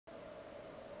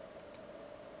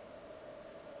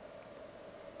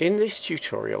In this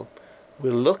tutorial,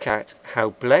 we'll look at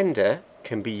how Blender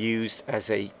can be used as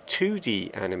a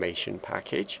 2D animation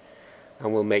package,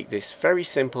 and we'll make this very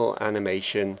simple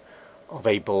animation of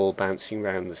a ball bouncing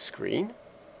around the screen.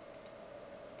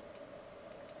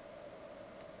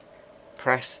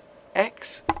 Press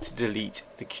X to delete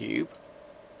the cube,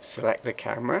 select the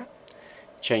camera,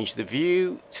 change the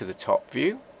view to the top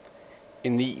view.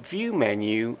 In the view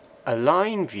menu,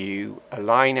 align view,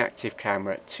 align active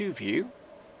camera to view,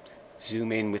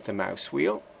 zoom in with the mouse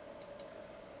wheel,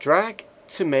 drag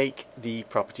to make the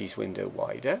properties window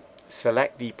wider,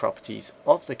 select the properties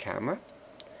of the camera,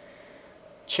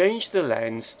 change the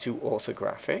lens to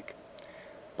orthographic.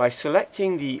 By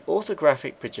selecting the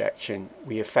orthographic projection,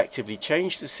 we effectively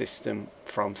change the system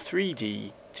from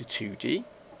 3D to 2D.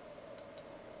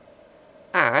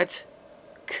 Add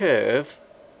curve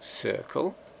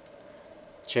circle,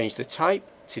 change the type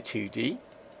to 2D,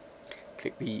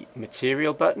 click the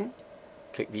material button,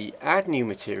 click the add new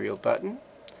material button,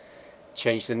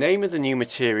 change the name of the new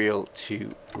material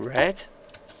to red,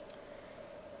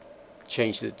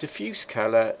 change the diffuse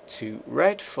color to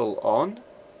red full on,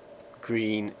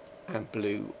 green and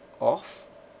blue off,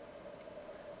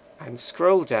 and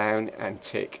scroll down and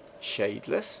tick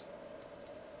shadeless.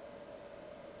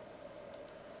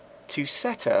 To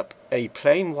set up a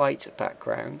plain white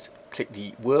background, click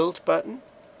the world button,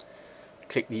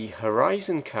 click the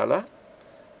horizon color,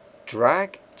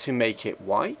 drag to make it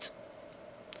white,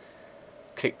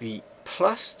 click the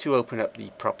plus to open up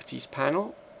the properties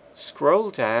panel, scroll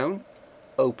down,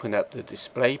 open up the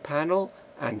display panel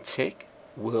and tick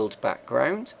world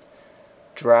background,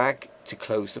 drag to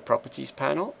close the properties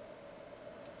panel,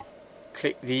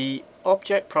 click the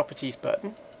object properties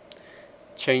button,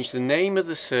 change the name of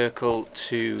the circle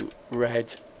to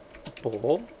red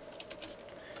ball,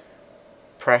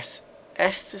 press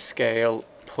S to scale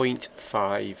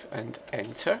 0.5 and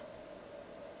enter.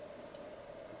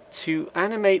 To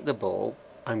animate the ball,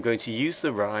 I'm going to use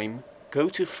the rhyme, go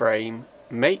to frame,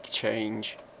 make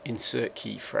change, insert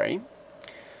keyframe.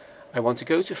 I want to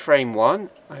go to frame 1,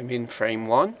 I'm in frame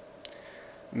 1,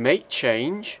 make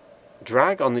change,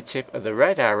 drag on the tip of the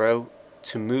red arrow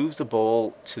to move the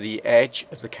ball to the edge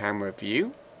of the camera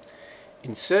view,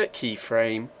 insert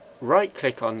keyframe, right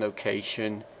click on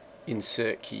location,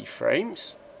 insert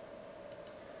keyframes,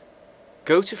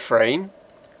 go to frame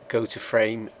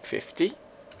 50,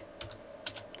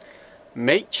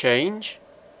 make change,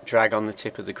 drag on the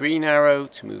tip of the green arrow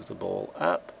to move the ball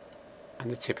up,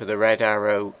 and the tip of the red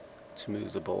arrow to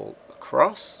move the ball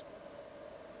across,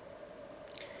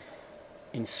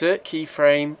 insert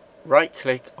keyframe, right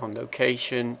click on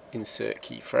location, insert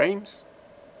keyframes,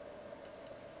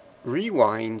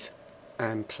 rewind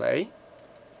and play,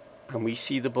 and we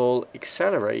see the ball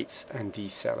accelerates and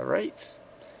decelerates.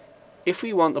 If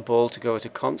we want the ball to go at a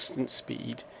constant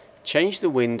speed, change the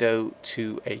window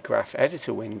to a graph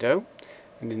editor window,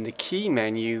 and in the key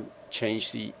menu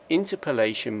change the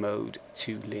interpolation mode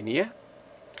to linear,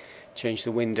 change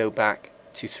the window back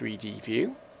to 3D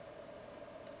view,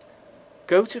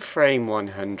 go to frame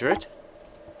 100,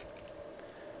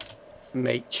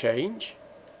 make change,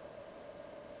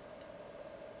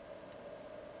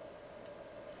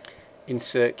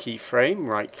 insert keyframe,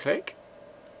 right click,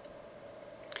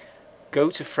 go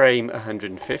to frame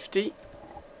 150,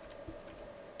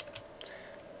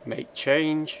 make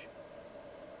change,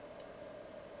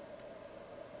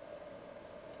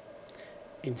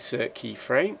 insert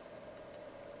keyframe,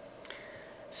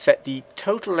 set the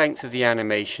total length of the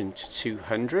animation to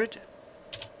 200,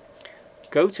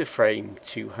 go to frame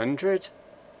 200,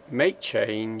 make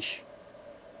change,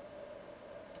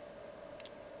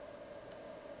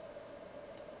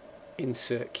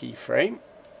 insert keyframe,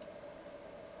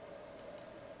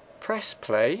 press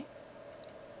play,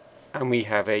 and we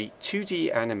have a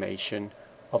 2D animation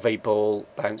of a ball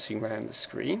bouncing around the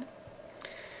screen.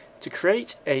 To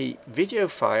create a video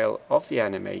file of the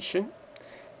animation,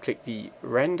 click the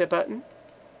render button,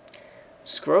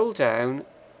 scroll down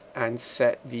and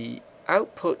set the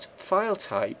output file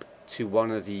type to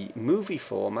one of the movie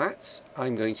formats.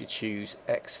 I'm going to choose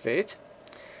XVID.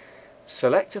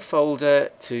 Select a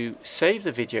folder to save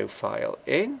the video file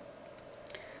in,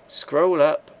 scroll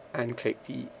up and click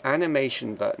the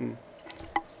animation button,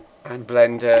 and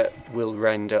Blender will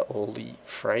render all the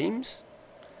frames.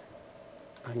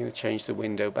 I'm going to change the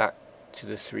window back to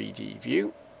the 3D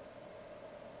view.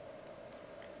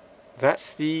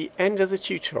 That's the end of the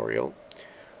tutorial.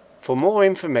 For more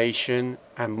information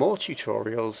and more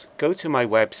tutorials, go to my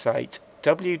website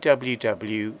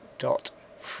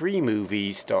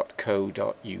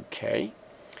www.freemovies.co.uk.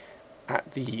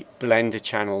 At the Blender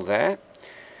channel there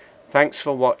Thanks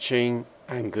for watching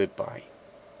and goodbye.